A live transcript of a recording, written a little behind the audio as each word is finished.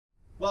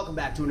Welcome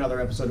back to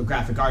another episode of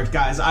Graphic Art.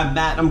 Guys, I'm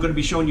Matt. I'm going to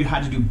be showing you how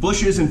to do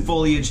bushes and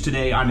foliage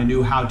today on a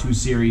new how-to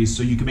series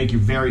so you can make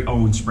your very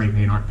own spray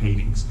paint art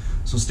paintings.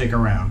 So stick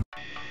around.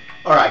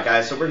 Alright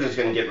guys, so we're just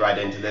going to get right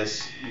into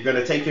this. You're going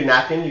to take your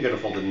napkin, you're going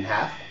to fold it in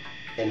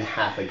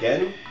half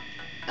again,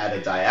 add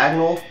a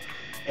diagonal,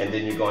 and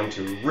then you're going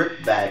to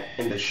rip that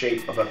in the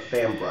shape of a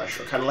fan brush,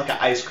 or kind of like an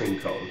ice cream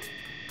cone.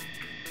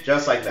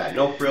 Just like that,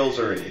 no frills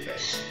or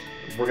anything.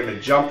 We're going to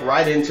jump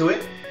right into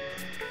it.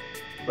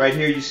 Right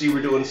here you see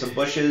we're doing some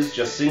bushes,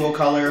 just single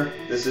color.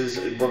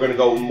 We're going to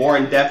go more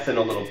in depth in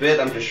a little bit.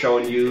 I'm just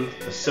showing you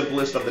the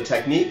simplest of the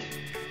technique.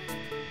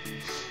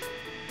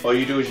 All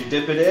you do is you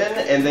dip it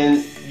in and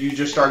then you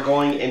just start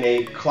going in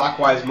a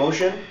clockwise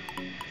motion.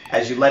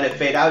 As you let it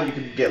fade out, you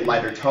can get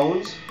lighter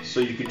tones. So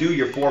you can do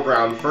your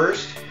foreground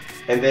first,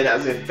 and then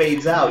as it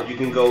fades out, you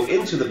can go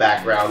into the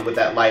background with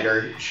that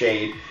lighter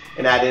shade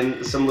and add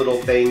in some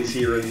little things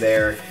here and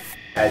there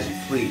as you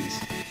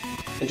please.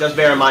 And just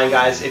bear in mind,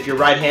 guys, if you're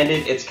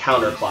right-handed, it's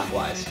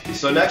counterclockwise.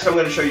 So next I'm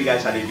going to show you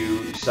guys how to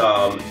do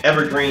some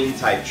evergreen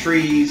type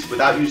trees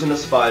without using a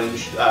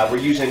sponge. We're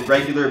using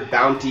regular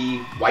Bounty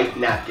white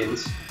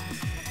napkins.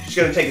 Just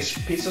going to take a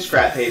piece of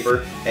scrap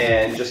paper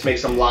and just make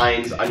some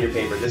lines on your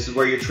paper. This is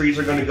where your trees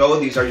are going to go.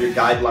 These are your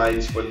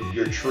guidelines for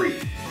your tree.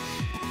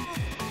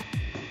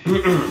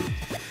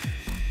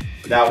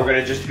 Now we're going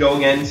to just go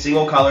again,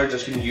 single color,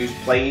 just going to use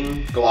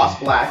plain gloss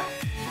black.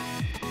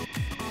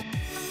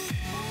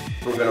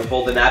 We're going to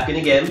fold the napkin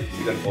again.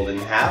 You're going to fold it in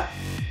half,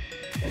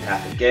 and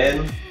half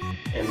again,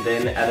 and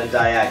then at a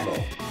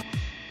diagonal.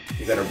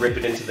 You're going to rip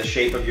it into the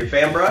shape of your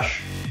fan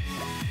brush.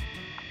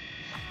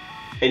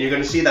 And you're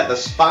going to see that the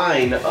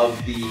spine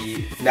of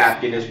the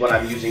napkin is what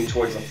I'm using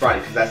towards the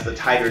front, because that's the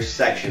tighter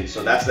section.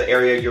 So that's the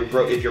area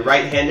if you're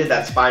right-handed,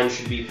 that spine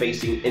should be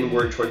facing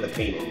inward toward the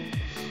painting.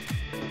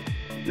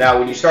 Now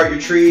when you start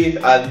your tree,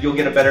 you'll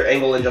get a better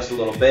angle in just a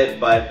little bit,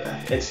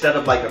 but instead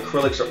of like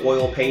acrylics or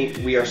oil paint,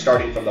 we are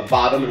starting from the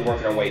bottom and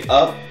working our way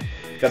up,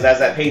 because as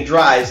that paint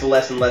dries,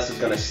 less and less is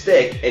going to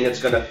stick, and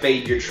it's going to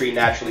fade your tree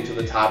naturally to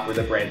the top where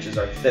the branches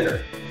are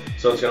thinner.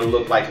 So it's going to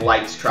look like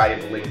lights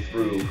triangling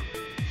through,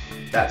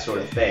 that sort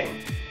of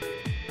thing.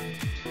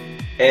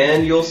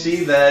 And you'll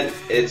see that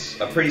it's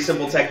a pretty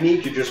simple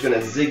technique. You're just going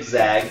to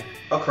zigzag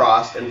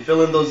across and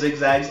fill in those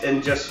zigzags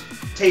and just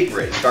taper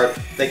it. Start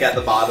thick at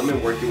the bottom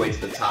and work your way to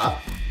the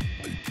top.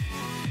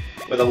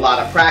 With a lot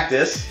of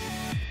practice,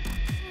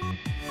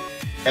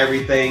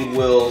 everything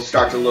will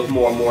start to look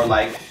more and more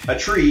like a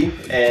tree,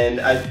 and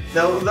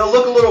they'll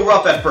look a little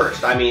rough at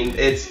first. I mean,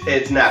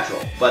 it's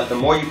natural, but the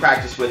more you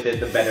practice with it,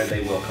 the better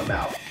they will come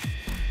out.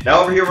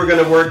 Now over here we're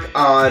going to work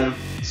on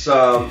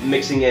some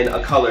mixing in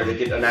a color to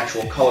get an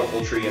actual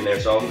colorful tree in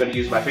there. So I'm going to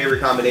use my favorite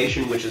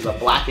combination, which is a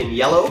black and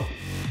yellow.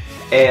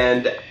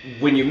 And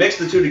when you mix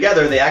the two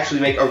together, they actually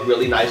make a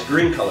really nice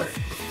green color.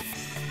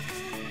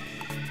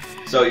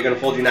 So you're going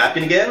to fold your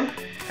napkin again,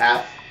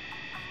 half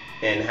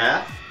and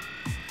half,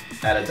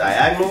 at a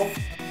diagonal,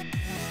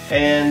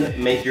 and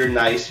make your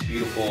nice,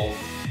 beautiful,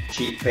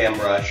 cheap fan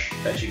brush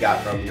that you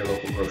got from your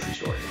local grocery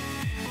store.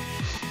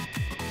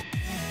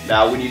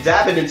 Now when you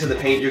dab it into the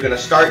paint, you're going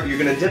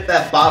to dip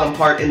that bottom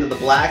part into the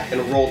black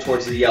and roll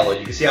towards the yellow.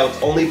 You can see how it's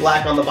only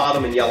black on the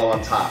bottom and yellow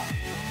on top.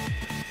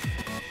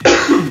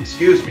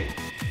 Excuse me.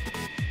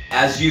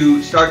 As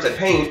you start to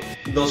paint,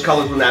 those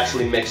colors will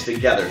naturally mix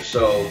together.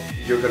 So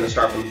you're going to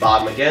start from the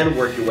bottom again,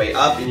 work your way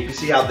up, and you can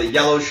see how the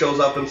yellow shows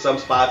up in some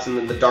spots and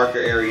then the darker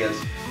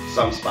areas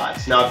some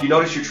spots. Now if you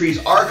notice your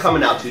trees are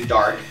coming out too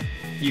dark,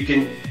 you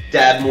can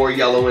dab more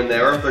yellow in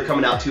there, or if they're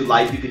coming out too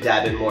light, you could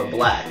dab in more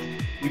black.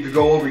 You could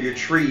go over your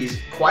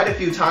trees quite a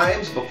few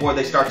times before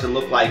they start to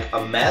look like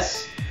a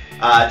mess.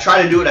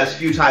 Try to do it as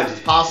few times as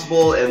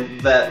possible,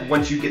 and that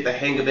once you get the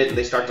hang of it and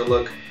they start to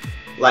look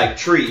like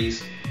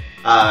trees,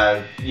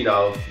 you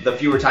know, the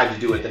fewer times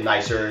you do it, the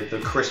nicer, the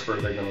crisper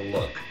they're going to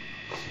look.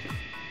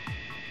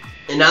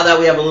 And now that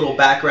we have a little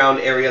background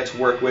area to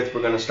work with,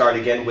 we're going to start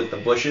again with the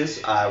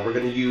bushes. We're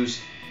going to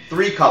use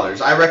 3 colors.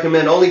 I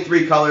recommend only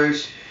 3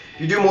 colors.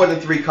 If you do more than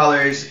 3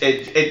 colors,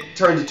 it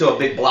turns into a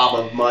big blob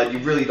of mud. You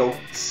really don't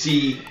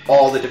see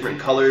all the different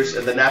colors,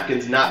 and the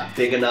napkin's not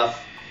big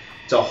enough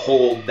to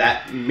hold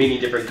that many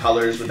different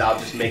colors without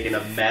just making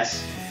a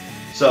mess.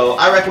 So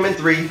I recommend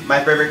 3.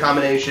 My favorite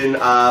combination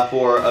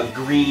for a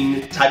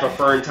green type of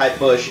fern type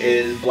bush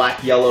is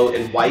black, yellow,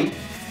 and white.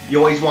 You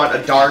always want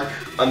a dark,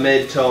 a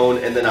mid-tone,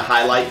 and then a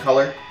highlight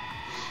color,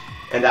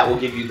 and that will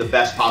give you the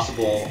best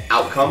possible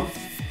outcome.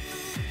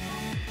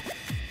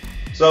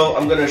 So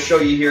I'm going to show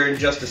you here in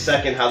just a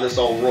second how this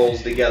all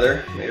rolls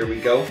together. There we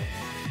go.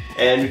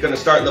 And you're going to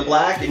start in the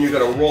black, and you're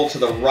going to roll to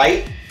the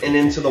right and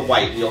into the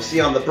white. And you'll see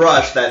on the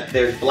brush that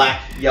there's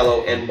black,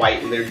 yellow, and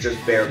white, and they're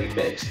just barely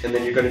mixed. And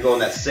then you're going to go in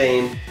that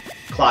same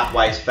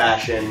clockwise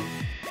fashion,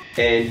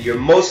 and you're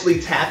mostly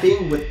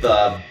tapping with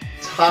the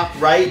top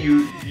right.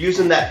 You're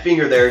using that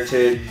finger there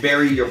to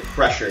vary your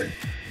pressure.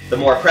 The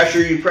more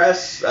pressure you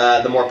press,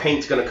 the more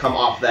paint's going to come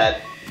off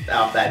that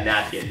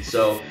napkin.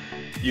 So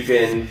You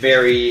can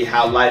vary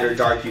how light or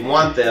dark you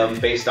want them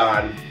based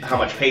on how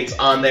much paint's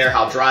on there,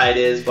 how dry it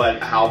is, but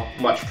how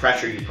much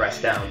pressure you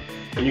press down.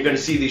 And you're going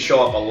to see these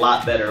show up a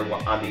lot better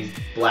on these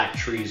black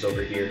trees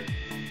over here.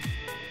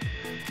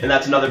 And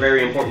that's another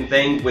very important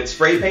thing with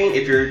spray paint.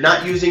 If you're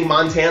not using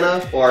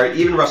Montana or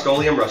even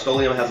Rust-Oleum,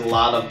 Rust-Oleum has a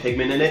lot of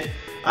pigment in it.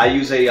 I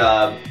use a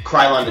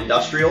Krylon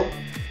Industrial,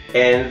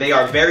 and they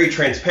are very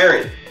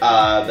transparent.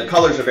 The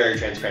colors are very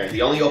transparent.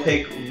 The only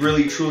opaque,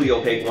 really truly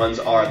opaque ones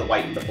are the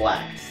white and the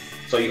black.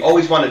 So you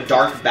always want a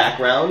dark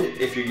background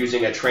if you're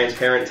using a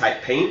transparent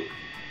type paint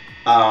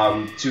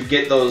to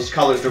get those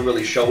colors to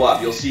really show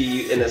up. You'll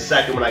see in a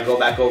second when I go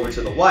back over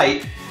to the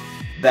white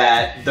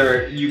that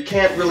you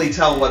can't really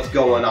tell what's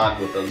going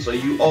on with them. So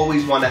you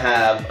always want to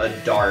have a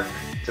dark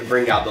to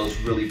bring out those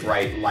really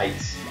bright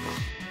lights.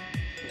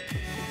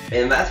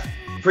 And that's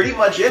pretty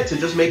much it to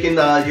just making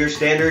your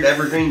standard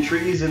evergreen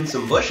trees and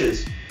some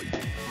bushes.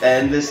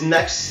 And this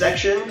next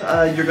section,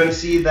 you're going to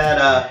see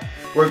that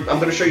I'm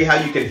going to show you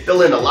how you can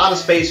fill in a lot of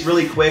space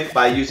really quick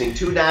by using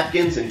 2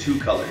 napkins and 2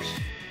 colors.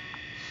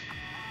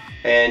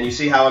 And you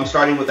see how I'm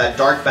starting with that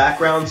dark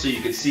background so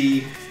you can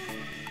see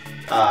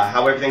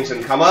how everything's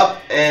going to come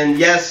up. And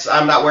yes,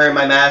 I'm not wearing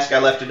my mask. I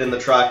left it in the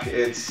truck.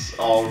 It's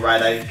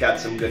alright. I got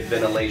some good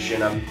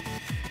ventilation.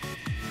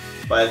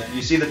 But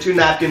you see the 2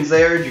 napkins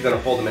there. You're going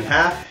to fold them in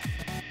half.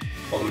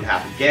 Fold them in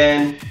half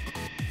again.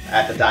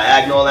 At the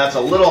diagonal, that's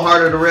a little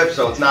harder to rip,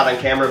 so it's not on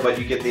camera, but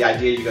you get the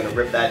idea. You're going to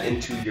rip that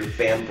into your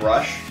fan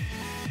brush.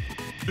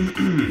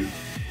 And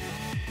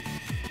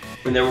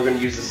then we're going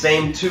to use the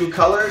same 2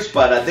 colors,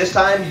 but this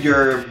time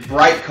your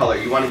bright color.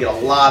 You want to get a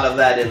lot of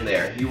that in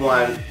there. You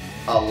want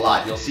a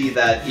lot. You'll see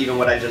that even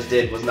what I just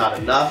did was not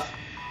enough,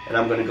 and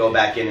I'm going to go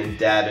back in and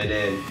dab it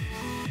in.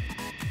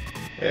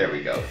 There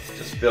we go.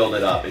 Just filled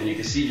it up, and you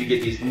can see you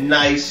get these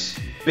nice,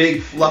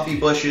 big, fluffy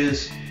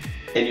bushes.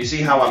 And you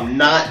see how I'm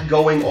not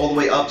going all the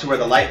way up to where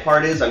the light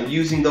part is. I'm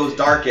using those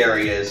dark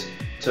areas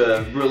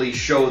to really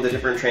show the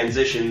different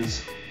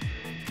transitions.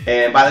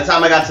 And by the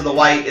time I got to the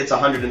white, it's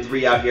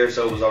 103 out here,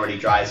 so it was already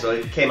dry. So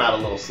it came out a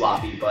little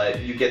sloppy,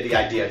 but you get the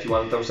idea. If you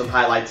want to throw some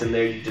highlights in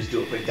there, you just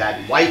do a quick dab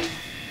in white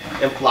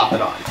and flop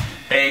it on.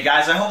 Hey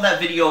guys, I hope that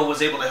video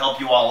was able to help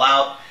you all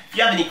out. If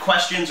you have any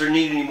questions or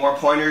need any more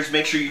pointers,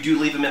 make sure you do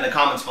leave them in the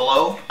comments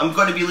below. I'm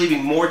going to be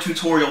leaving more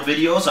tutorial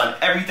videos on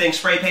everything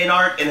spray paint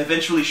art and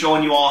eventually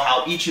showing you all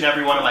how each and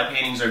every one of my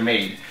paintings are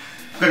made.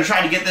 I'm going to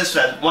try to get this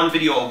at 1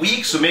 video a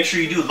week, so make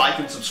sure you do like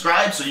and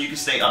subscribe so you can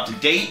stay up to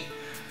date.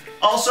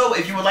 Also,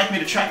 if you would like me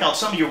to check out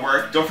some of your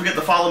work, don't forget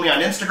to follow me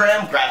on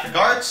Instagram, Graphic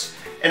Arts,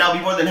 and I'll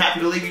be more than happy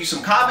to leave you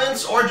some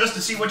comments or just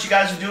to see what you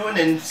guys are doing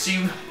and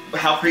see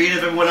how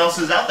creative everyone else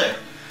is out there.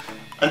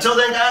 Until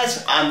then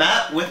guys, I'm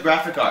Matt with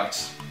Graphic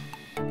Arts.